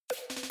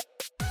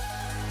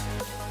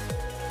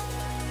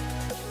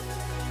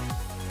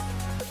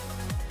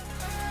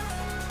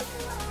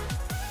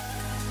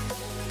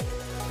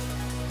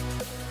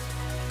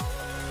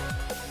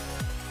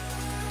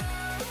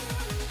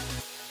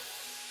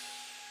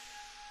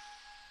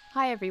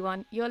Hi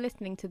everyone, you're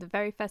listening to the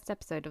very first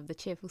episode of the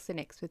Cheerful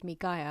Cynics with me,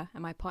 Gaia,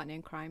 and my partner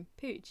in crime,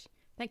 Pooj.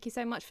 Thank you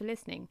so much for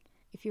listening.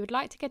 If you would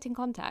like to get in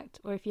contact,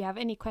 or if you have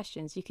any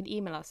questions, you can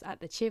email us at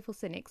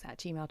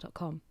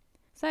thecheerfulcynics@gmail.com.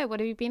 So,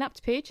 what have you been up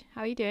to, Pooj?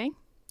 How are you doing?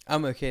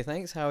 I'm okay,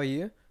 thanks. How are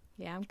you?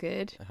 Yeah, I'm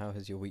good. How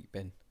has your week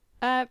been?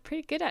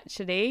 Pretty good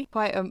actually.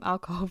 Quite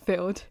alcohol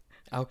filled.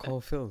 Alcohol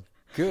filled.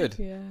 Good.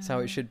 Yeah. That's how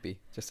it should be.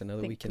 Just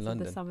another week in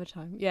London. The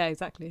summertime. Yeah,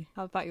 exactly.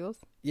 How about yours?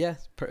 Yeah,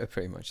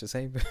 pretty much the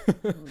same.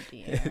 Oh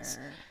dear.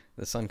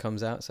 The sun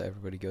comes out, so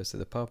everybody goes to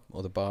the pub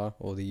or the bar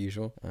or the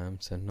usual.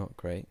 So not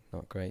great.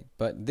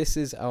 But this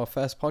is our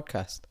first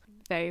podcast.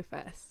 Very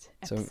first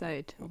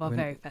episode of our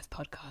very first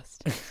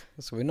podcast.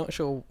 So we're not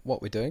sure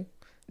what we're doing.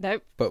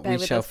 Nope. But we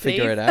shall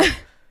figure it out.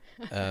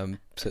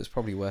 So it's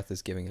probably worth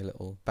us giving a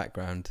little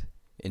background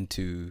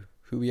into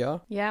who we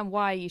are. Yeah, and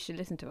why you should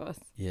listen to us.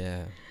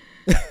 Yeah.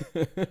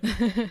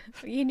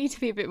 You need to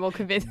be a bit more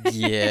convincing.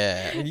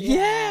 Yeah.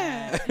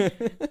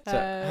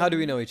 So how do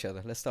we know each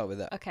other? Let's start with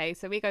that. Okay,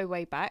 so we go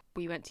way back.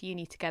 We went to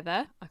uni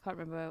together. I can't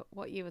remember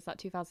what year was that.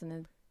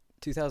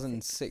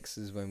 2006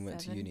 is when we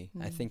went to uni.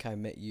 I think I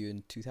met you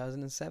in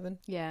 2007.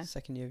 Yeah.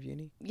 Second year of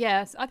uni.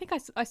 Yes, I think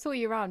I saw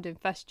you around in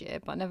first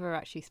year, but I never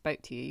actually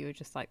spoke to you. You were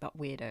just like that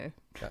weirdo.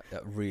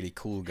 That really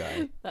cool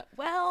guy.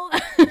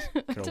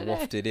 Kind of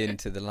wafted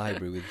into the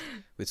library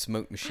with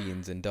smoke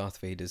machines and Darth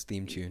Vader's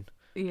theme tune.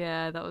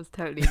 Yeah, that was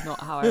totally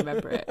not how I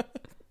remember it.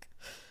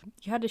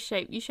 You had a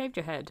shape. You shaved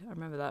your head. I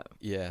remember that.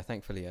 Yeah,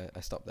 thankfully I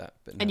stopped that.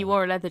 But no. And you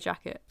wore a leather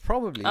jacket.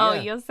 Probably. Oh,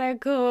 yeah. You're so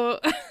cool.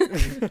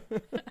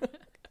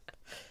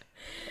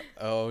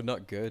 Oh,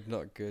 not good.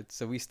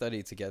 So we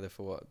studied together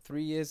for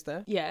 3 years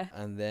there? Yeah.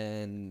 And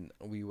then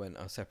we went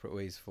our separate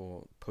ways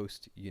for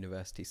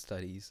post-university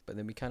studies. But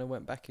then we kind of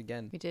went back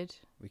again. We did.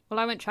 Well,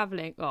 I went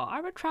travelling.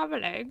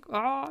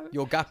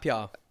 Your gap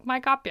year. My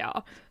gap year.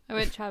 I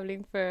went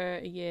travelling for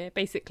a year,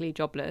 basically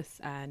jobless,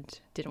 and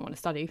didn't want to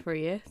study for a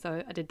year.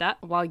 So I did that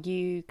while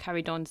you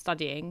carried on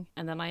studying.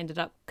 And then I ended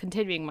up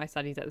continuing my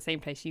studies at the same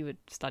place you were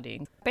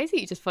studying.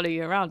 Basically, just follow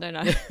you around, don't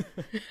I?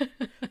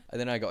 And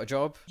then I got a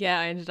job. Yeah,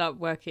 I ended up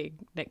working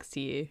next to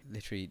you.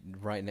 Literally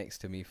right next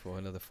to me for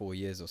another 4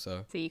 years or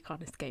so. So you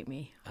can't escape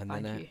me. And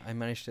then I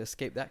managed to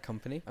escape that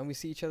company, and we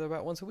see each other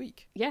about once a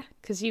week. Yeah,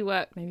 because you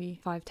work maybe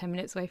 5-10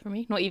 minutes away from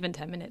me. Not even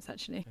 10 minutes,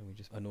 actually. And we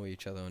just annoy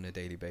each other on a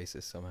daily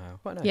basis somehow.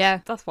 Quite nice.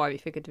 Yeah, that's why we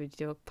figured we'd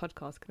do a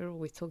podcast, because we're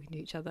always talking to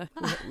each other.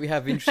 We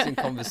have interesting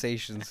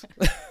conversations.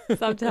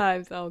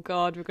 Sometimes. Oh,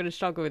 God, we're going to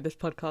struggle with this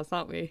podcast,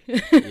 aren't we?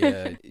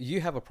 Yeah. You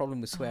have a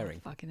problem with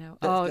swearing. Oh, fucking hell.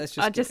 Let's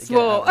just I just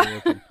swore.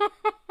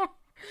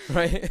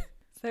 Right?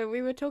 So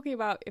we were talking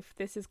about if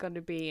this is going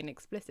to be an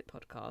explicit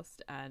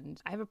podcast,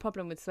 and I have a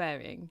problem with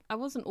swearing. I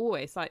wasn't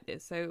always like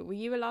this. So were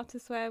you allowed to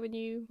swear when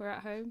you were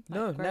at home?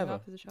 No, never.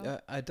 Up as a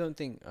child? I don't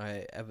think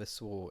I ever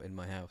swore in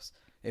my house.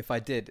 If I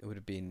did, it would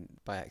have been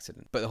by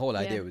accident. But the whole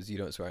idea was you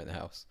don't swear in the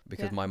house,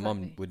 because my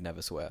mum would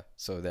never swear.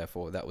 So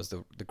therefore, that was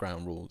the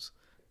ground rules.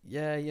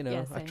 Yeah,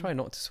 I try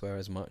not to swear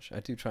as much.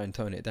 I do try and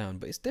tone it down,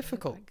 but it's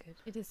difficult.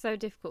 It is so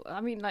difficult.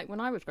 I mean, like when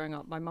I was growing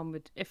up, my mum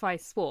would, if I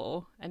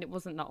swore, and it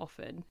wasn't that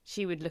often,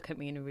 she would look at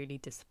me in a really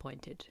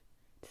disappointed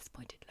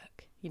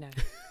look.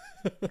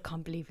 I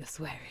can't believe you're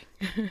swearing.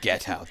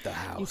 Get out the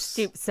house. You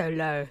stoop so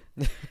low.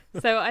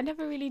 So I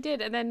never really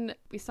did. And then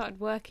we started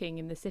working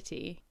in the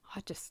city. I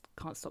just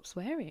can't stop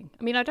swearing.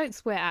 I mean, I don't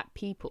swear at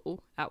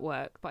people at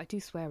work, but I do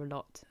swear a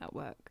lot at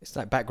work. It's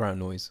like background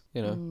noise,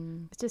 It's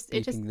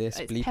bleeping it's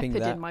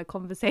peppered that in my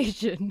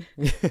conversation.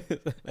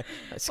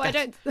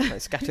 like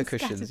scatter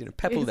cushions,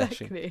 pebble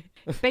dashing.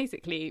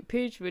 Basically,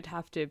 Pooj would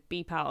have to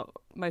beep out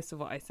most of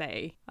what I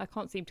say. I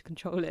can't seem to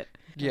control it.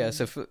 Yeah,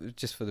 so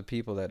just for the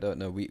people that don't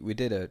know, we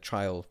did a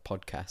trial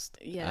podcast,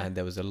 and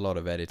there was a lot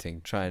of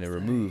editing trying to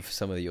remove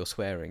some of your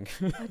swearing.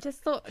 I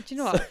just thought, do you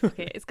know what?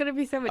 Okay, it's going to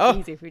be so much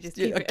easier if we just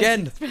keep it.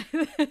 Again,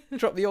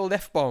 drop the old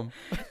F-bomb.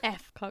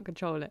 Can't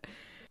control it.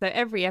 So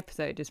every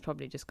episode is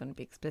probably just going to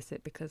be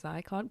explicit because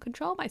I can't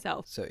control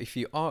myself. So if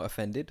you are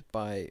offended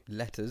by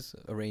letters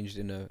arranged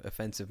in an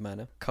offensive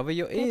manner, cover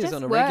your ears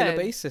on a words. regular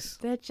basis.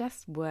 They're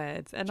just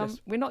words,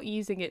 and we're not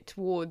using it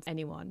towards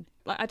anyone.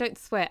 Like, I don't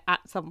swear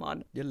at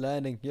someone. You're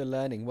learning. Well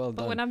done.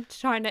 But when I'm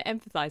trying to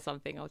emphasize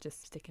something, I'll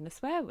just stick in a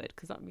swear word,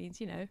 because that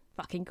means,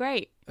 fucking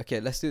great. Okay,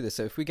 let's do this.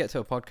 So if we get to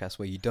a podcast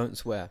where you don't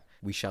swear,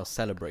 we shall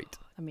celebrate.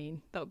 I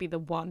mean, that would be the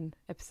one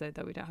episode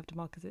that we don't have to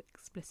mark as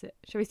explicit.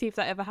 Shall we see if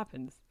that ever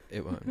happens?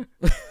 It won't.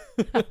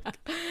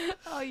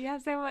 Oh, you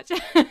have so much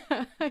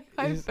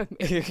hope for me.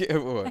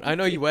 It won't. I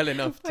know you well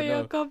enough to know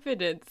your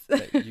confidence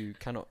that you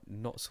cannot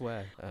not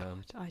swear.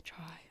 God, I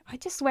try. I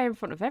just swear in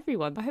front of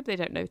everyone. I hope they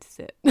don't notice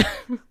it.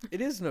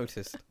 It is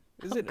noticed.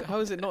 Is it? How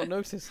is it not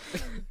noticed?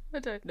 I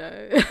don't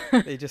know.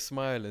 They just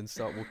smile and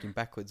start walking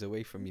backwards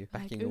away from you,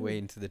 backing away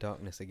into the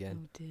darkness again.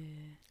 Oh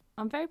dear.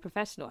 I'm very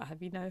professional, I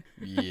have you know.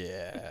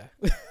 Yeah.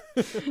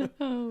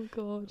 Oh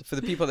God. For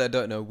the people that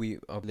don't know, we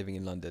are living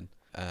in London.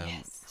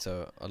 Yes.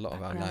 So a lot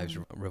of our lives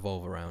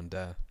revolve around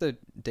the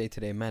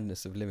day-to-day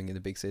madness of living in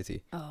the big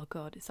city. Oh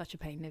God, it's such a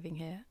pain living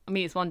here. I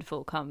mean, it's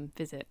wonderful. Come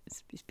visit.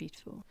 It's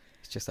beautiful.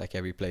 It's just like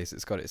every place.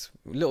 It's got its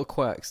little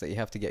quirks that you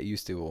have to get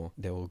used to, or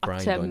they will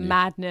grind Utter on you.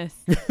 Madness.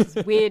 There's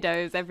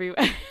weirdos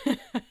everywhere.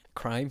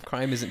 Crime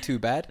isn't too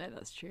bad. No,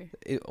 that's true.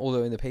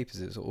 Although in the papers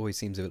it always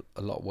seems a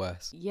lot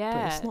worse. Yeah.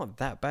 But it's not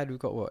that bad. We've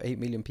got 8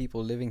 million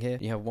people living here.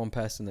 You have one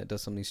person that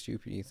does something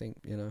stupid, you think,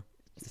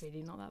 It's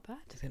really not that bad.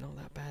 Is it not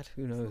that bad?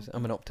 Who knows?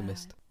 I'm an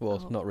optimist.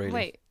 Well, not really.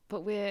 Wait,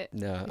 but we're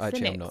No, the actually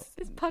cynics. I'm not.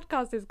 This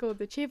podcast is called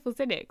The Cheerful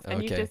Cynics,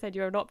 and you Okay. just said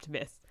you're an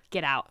optimist.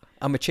 Get out.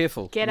 I'm a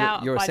cheerful. Get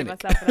out. You're a Finding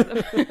cynic. myself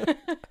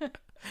another...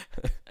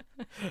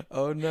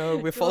 Oh no,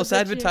 we're You're false the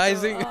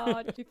advertising. cheerful.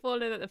 Oh, did you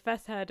fall in at the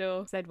first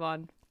hurdle? Said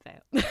one.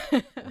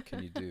 Fail. What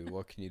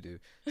can you do?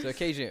 So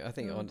occasionally, I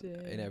think dear.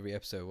 in every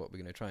episode, what we're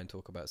going to try and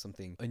talk about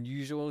something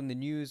unusual in the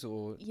news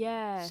or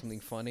something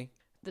funny.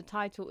 The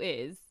title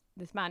is,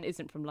 this man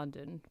isn't from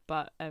London,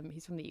 but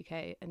he's from the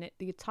UK, and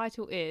the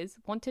title is,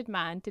 Wanted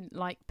Man Didn't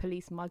Like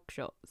Police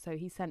Mugshot, so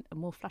he sent a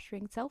more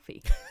flattering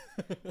selfie.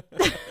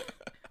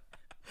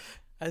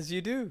 As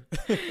you do.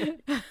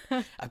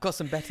 I've got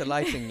some better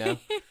lighting now.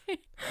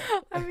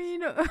 I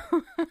mean,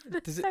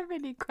 there's so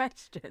many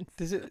questions.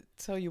 Does it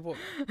tell you what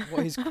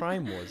his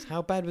crime was?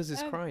 How bad was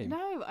his crime?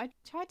 No, I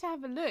tried to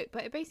have a look,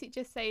 but it basically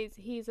just says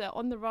he's an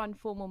on-the-run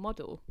former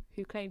model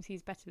who claims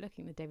he's better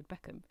looking than David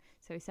Beckham.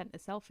 So he sent a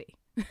selfie.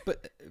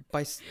 But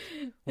by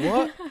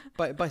what?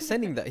 By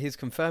sending that, he's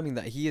confirming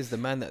that he is the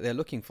man that they're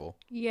looking for.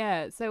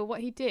 Yeah, so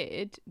what he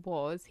did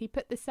was he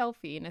put the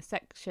selfie in a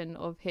section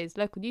of his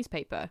local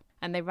newspaper,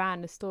 and they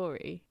ran a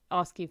story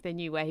asking if they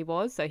knew where he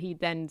was. So he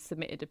then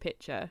submitted a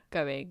picture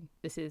going,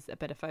 this is a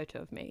better photo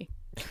of me.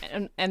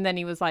 And then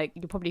he was like,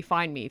 you'll probably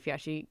find me if you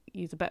actually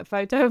use a better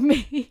photo of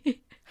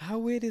me. How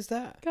weird is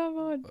that? Come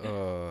on.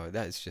 Oh,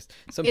 that's just...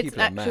 people are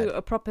mad. It's actually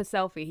a proper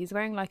selfie. He's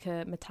wearing like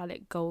a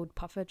metallic gold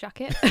puffer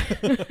jacket.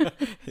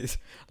 His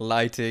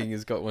lighting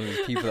has got one of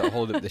those people that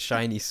hold up the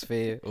shiny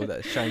sphere or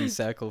that shiny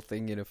circle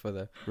thing, for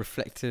the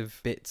reflective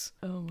bits.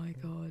 Oh my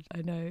God,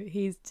 I know.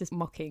 He's just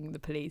mocking the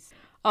police.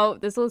 Oh,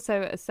 there's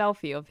also a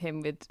selfie of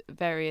him with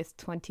various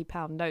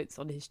 £20 notes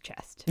on his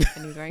chest,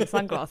 and he's wearing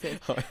sunglasses.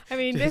 I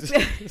mean, this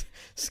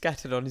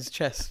scattered on his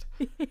chest,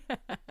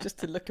 just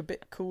to look a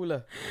bit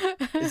cooler.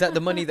 Is that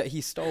the money that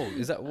he stole?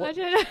 Is that what? I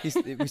don't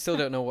know. We still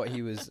don't know what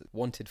he was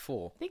wanted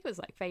for. I think it was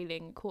like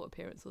failing court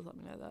appearance or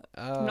something like that.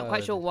 I'm not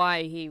quite sure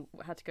why he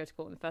had to go to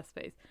court in the first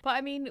place. But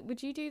I mean,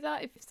 would you do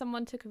that if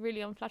someone took a really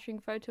unflattering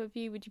photo of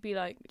you? Would you be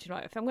like, do you know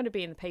what, if I'm going to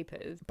be in the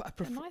papers? But I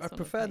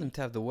prefer them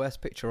to have the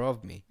worst picture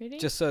of me, really?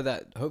 Just so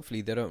that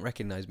hopefully they don't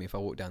recognize me if I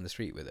walk down the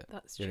street with it.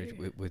 That's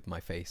true. With my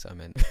face, I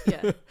meant.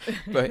 Yeah.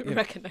 But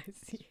recognize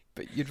you.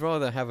 But you'd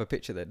rather have a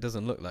picture that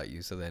doesn't look like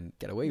you, so then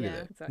get away with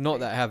it. Exactly.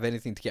 Not that I have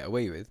anything to get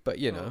away with, but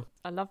know.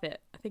 I love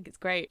it. I think it's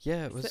great.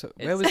 Yeah.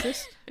 Where was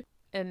this?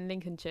 In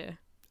Lincolnshire.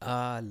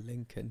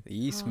 Lincoln, the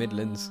East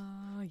Midlands.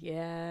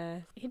 Yeah.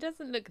 He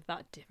doesn't look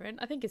that different.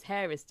 I think his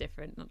hair is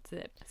different. That's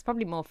it. It's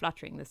probably more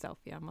flattering, the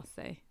selfie, I must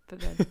say. But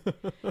then,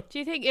 do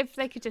you think if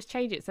they could just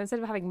change it? So instead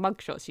of having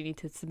mugshots, you need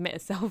to submit a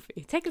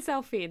selfie. Take a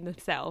selfie in the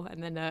cell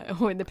and then,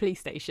 or in the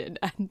police station.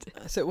 And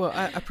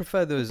I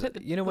prefer those.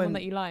 When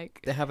that you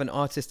like. They have an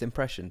artist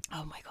impression.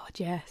 Oh my God,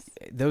 yes.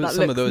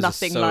 Some of those are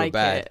so like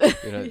bad.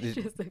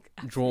 It.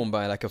 Drawn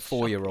by like a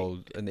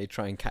 4-year-old, and they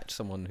try and catch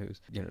someone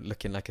who's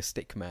looking like a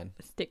stick man.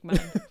 A stick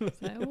man.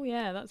 Oh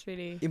yeah, that's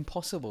really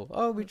impossible.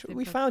 Oh,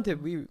 we found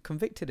him. We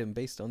convicted him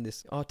based on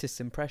this artist's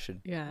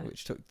impression. Yeah.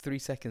 Which took 3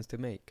 seconds to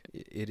make.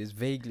 It is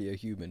vaguely a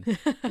human,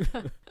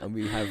 and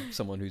we have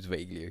someone who's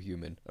vaguely a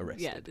human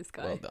arrested. Yeah, this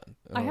guy. Well done.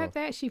 I hope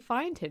they actually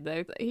find him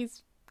though.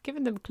 He's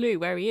given them a clue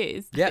where he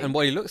is. Yeah, and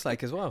what he looks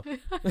like as well.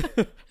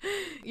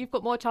 You've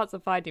got more chance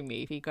of finding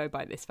me if you go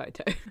by this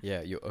photo.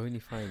 Yeah, you'll only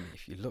find me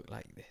if you look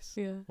like this.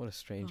 Yeah. What a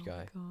strange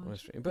guy.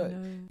 Gosh, but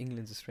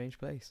England's a strange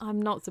place.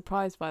 I'm not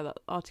surprised by that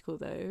article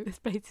though. This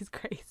place is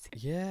crazy.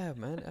 Yeah,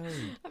 man.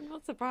 I'm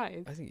not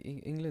surprised. I think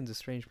England's a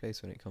strange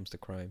place when it comes to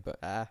crime. But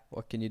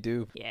what can you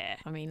do? Yeah.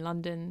 I mean,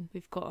 London,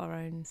 we've got our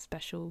own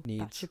special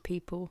batch of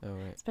people. Oh,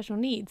 right. Special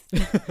needs.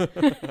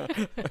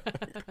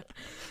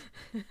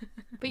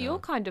 But you're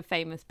kind of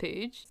famous,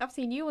 Pooj. I've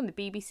seen you on the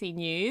BBC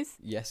News.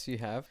 Yes, you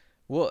have.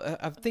 Well,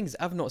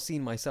 I've not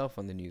seen myself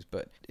on the news,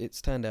 but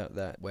it's turned out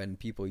that when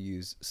people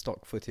use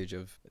stock footage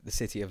of the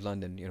city of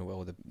London,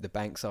 where the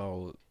banks are,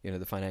 or,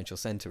 the financial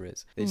centre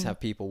is, they just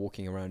have people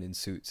walking around in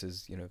suits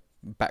as,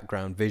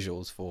 background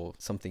visuals for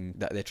something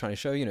that they're trying to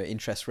show,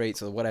 interest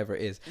rates or whatever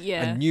it is.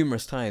 Yeah. And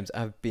numerous times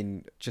I've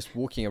been just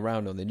walking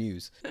around on the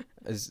news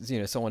as,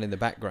 someone in the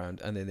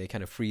background, and then they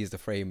kind of freeze the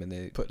frame and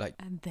they put like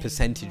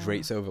percentage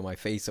rates over my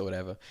face or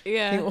whatever.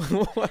 Yeah.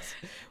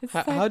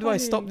 How do I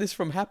stop this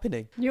from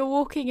happening? You're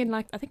walking in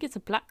I think it's a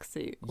black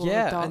suit or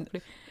a dark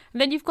blue.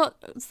 And then you've got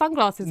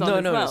sunglasses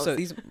on as well. So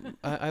these,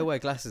 I wear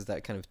glasses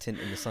that kind of tint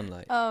in the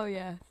sunlight. Oh,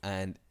 yeah.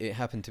 And it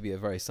happened to be a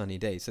very sunny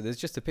day. So there's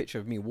just a picture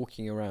of me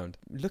walking around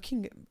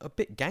looking a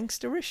bit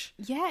gangsterish.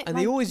 Yeah. And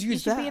they always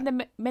use that. You should be in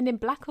the Men in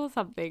Black or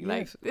something.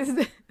 Yeah,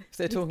 if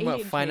they're talking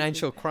about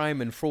financial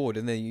crime and fraud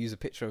and then you use a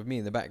picture of me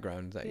in the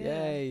background. Like,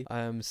 yay, I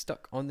am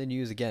stuck on the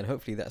news again.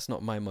 Hopefully that's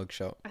not my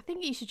mugshot. I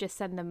think you should just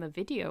send them a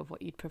video of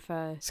what you'd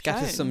prefer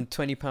Scatter shown. some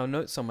 £20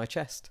 notes on my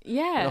chest.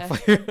 Yeah.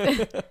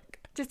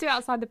 Just do it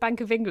outside the Bank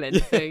of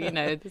England, so,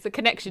 there's a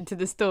connection to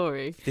the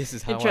story. This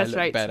is how Interest I look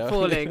rates better.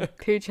 falling.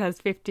 Pooch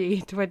has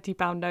 50,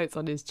 £20 notes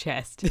on his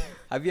chest.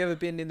 Have you ever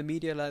been in the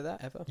media like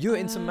that, ever? You were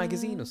in some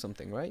magazine or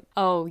something, right?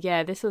 Oh,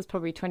 yeah, this was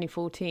probably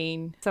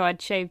 2014. So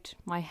I'd shaved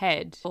my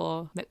head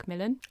for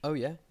Macmillan. Oh,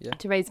 yeah.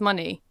 To raise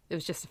money. It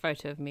was just a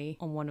photo of me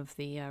on one of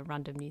the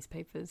random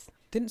newspapers.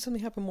 Didn't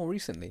something happen more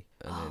recently?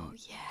 And then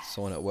yeah.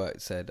 Someone at work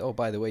said, "Oh,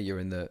 by the way, you're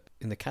in the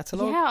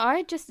catalogue." Yeah,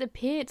 I just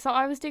appeared. So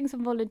I was doing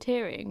some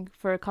volunteering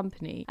for a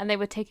company, and they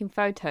were taking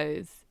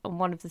photos on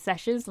one of the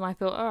sessions, and I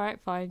thought, all right,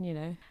 fine,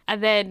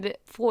 And then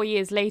 4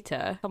 years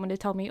later, someone had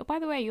told me, "Oh, by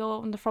the way, you're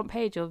on the front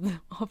page of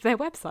their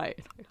website."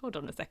 Like, hold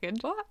on a second,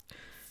 what?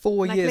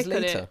 4 years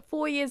later.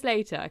 4 years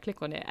later, I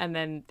click on it, and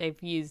then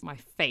they've used my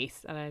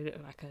face, and I look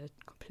like a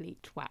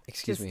complete twat.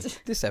 Excuse me.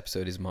 This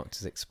episode is marked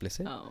as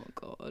explicit. Oh,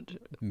 God.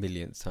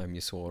 Millionth time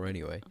you swore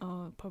anyway.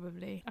 Oh,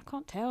 probably. I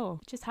can't tell.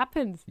 It just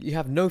happens. You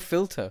have no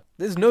filter.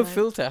 There's no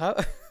filter. How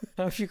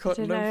have you got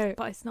I don't know,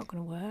 but it's not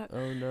going to work.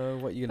 Oh, no.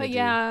 What are you going to do? But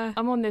yeah,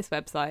 I'm on this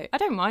website. I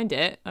don't mind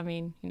it. I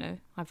mean,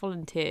 I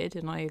volunteered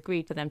and I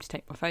agreed for them to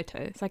take my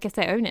photo. So I guess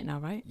they own it now,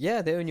 right?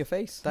 Yeah, they own your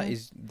face. That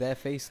is their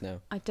face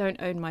now. I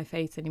don't own my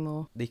face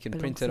anymore. They can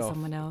print it off,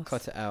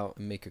 cut it out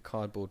and make a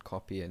cardboard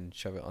copy and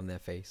shove it on their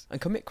face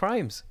and commit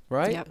crimes,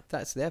 right? Yep.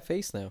 That's their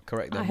face now.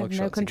 Correct their mugshots again.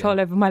 I have no control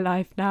over my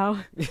life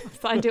now. I've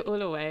signed it all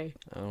away.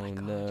 Oh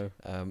no.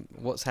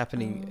 What's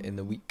happening in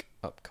the week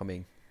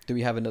upcoming? Do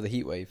we have another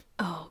heat wave?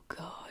 Oh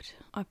God.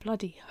 I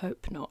bloody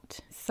hope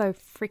not. It's so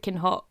freaking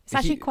hot. It's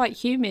actually quite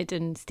humid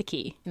and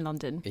sticky in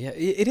London. Yeah,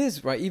 it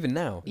is, right? Even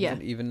now. Yeah.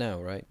 Even now,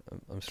 right?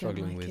 I'm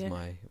struggling with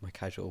my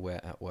casual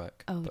wear at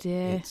work. Oh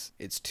dear.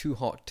 It's too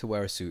hot to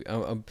wear a suit.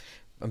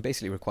 I'm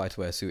basically required to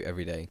wear a suit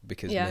every day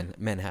because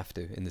men have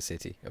to in the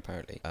city,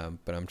 apparently.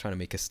 But I'm trying to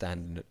make a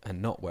stand and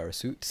not wear a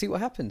suit to see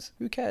what happens.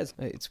 Who cares?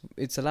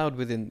 It's allowed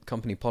within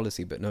company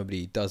policy, but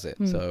nobody does it.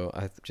 So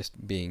I'm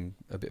just being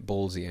a bit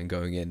ballsy and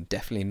going in,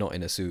 definitely not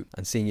in a suit,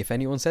 and seeing if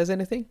anyone says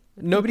anything.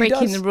 Nobody does.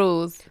 Breaking the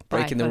rules.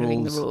 Breaking the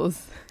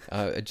rules.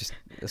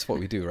 That's what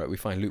we do, right? We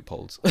find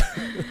loopholes.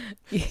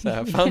 So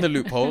I found the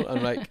loophole.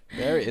 I'm like,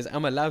 there it is.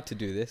 I'm allowed to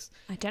do this.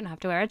 I don't have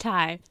to wear a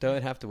tie.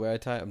 Don't have to wear a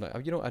tie. I'm like,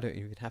 I don't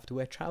even have to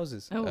wear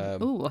trousers.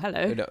 Oh,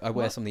 hello. No, I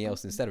wear something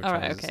else instead of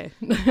trousers.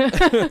 All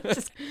right, okay.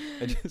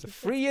 just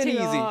free and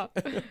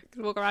easy.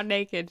 Walk around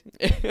naked.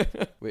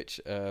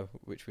 Which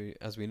we,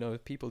 as we know,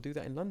 people do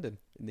that in London.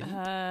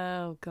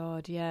 Oh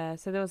God, yeah.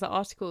 So there was an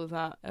article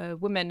that a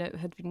woman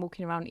had been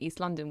walking around East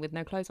London with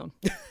no clothes on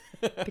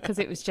because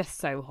it was just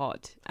so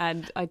hot.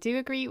 And I do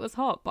agree it was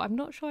hot, but I'm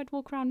not sure I'd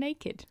walk around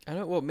naked. I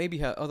know. Well, maybe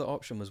her other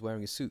option was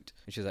wearing a suit.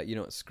 And she's like, you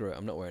know what? Screw it.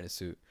 I'm not wearing a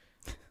suit.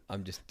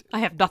 I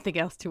have nothing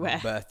else to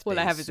wear. All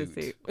I have is a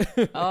suit.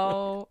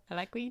 Oh, I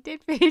like what you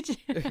did, Paige.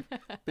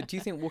 But do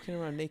you think walking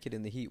around naked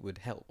in the heat would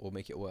help or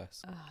make it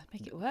worse? It'd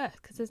make it worse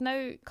because there's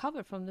no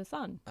cover from the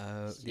sun.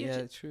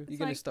 Yeah, true. You're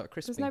going to start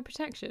crispy. There's no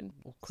protection.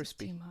 Or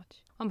crispy. Too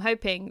much. I'm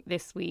hoping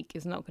this week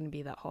is not going to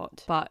be that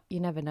hot, but you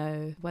never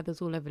know.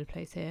 Weather's all over the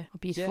place here. A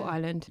beautiful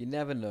island. You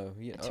never know.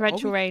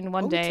 Torrential rain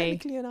one day. Are we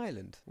technically an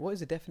island? What is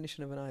the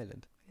definition of an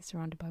island? It's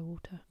surrounded by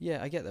water.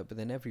 Yeah, I get that, but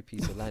then every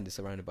piece of land is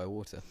surrounded by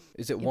water.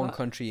 Is it one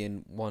country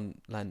in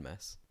one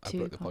landmass? I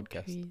broke the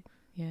podcast.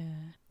 Yeah.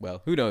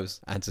 Well, who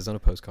knows? Answers on a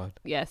postcard.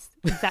 Yes,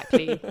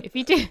 exactly. If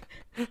you do...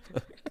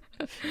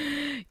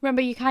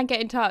 Remember, you can get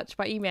in touch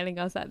by emailing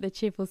us at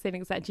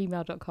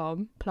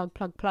thecheerfulcynics@gmail.com.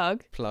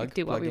 Plug. We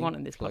do what we want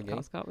on this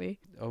podcast, can't we?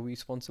 Are we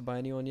sponsored by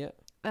anyone yet?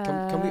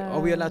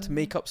 Are we allowed to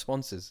make up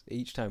sponsors?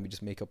 Each time we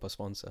just make up a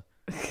sponsor.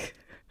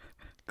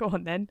 Go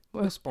on then.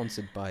 We're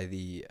sponsored by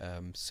the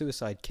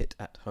suicide kit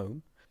at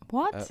home.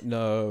 What?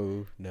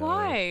 No.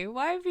 Why?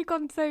 Why have you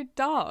gone so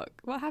dark?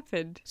 What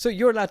happened? So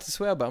you're allowed to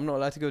swear, but I'm not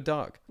allowed to go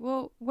dark.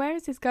 Well, where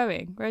is this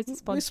going? Where is this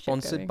sponsorship We're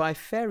sponsored going? by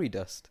Fairy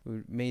Dust,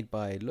 made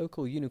by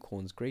local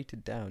unicorns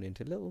grated down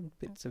into little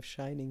bits of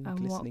shining,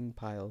 glistening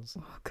piles.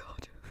 Oh,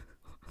 God.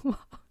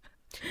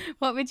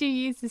 What would you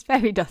use this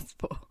fairy dust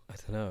for? I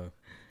don't know.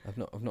 I've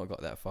not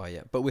got that far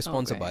yet, but we're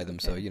sponsored by them,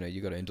 so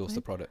you got to endorse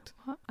the product.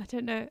 What? I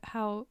don't know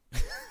how.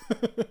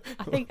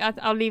 I think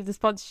I'll leave the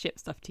sponsorship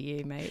stuff to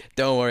you, mate.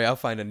 Don't worry, I'll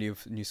find a new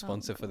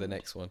sponsor for the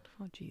next one.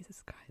 Oh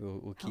Jesus Christ!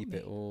 We'll keep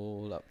it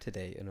all up to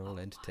date and all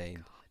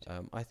entertained.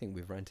 I think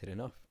we've ranted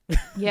enough.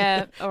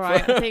 Yeah, all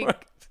right.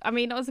 I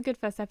mean, that was a good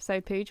first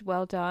episode, Pooj.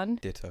 Well done.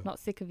 Ditto. Not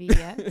sick of you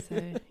yet, so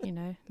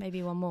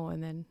maybe one more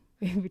and then.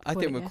 I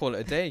think we'll call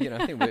it a day.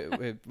 I think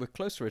we're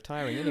close to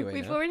retiring anyway.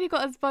 We've already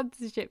got a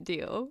sponsorship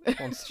deal.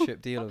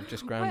 Sponsorship deal of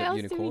just ground up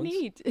unicorns. What else do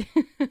we need?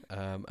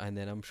 And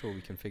then I'm sure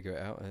we can figure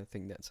it out. I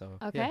think that's our.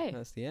 Okay. Yeah,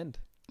 that's the end.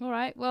 All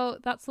right. Well,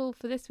 that's all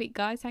for this week,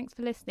 guys. Thanks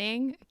for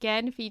listening.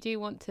 Again, if you do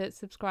want to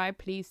subscribe,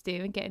 please do,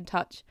 and get in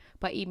touch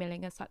by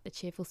emailing us at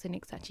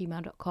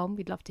thecheerfulcynics@gmail.com.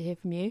 We'd love to hear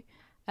from you.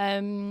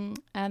 And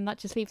that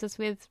just leaves us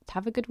with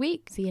have a good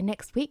week. See you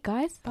next week,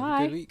 guys. Bye.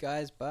 Have a good week,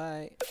 guys.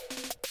 Bye.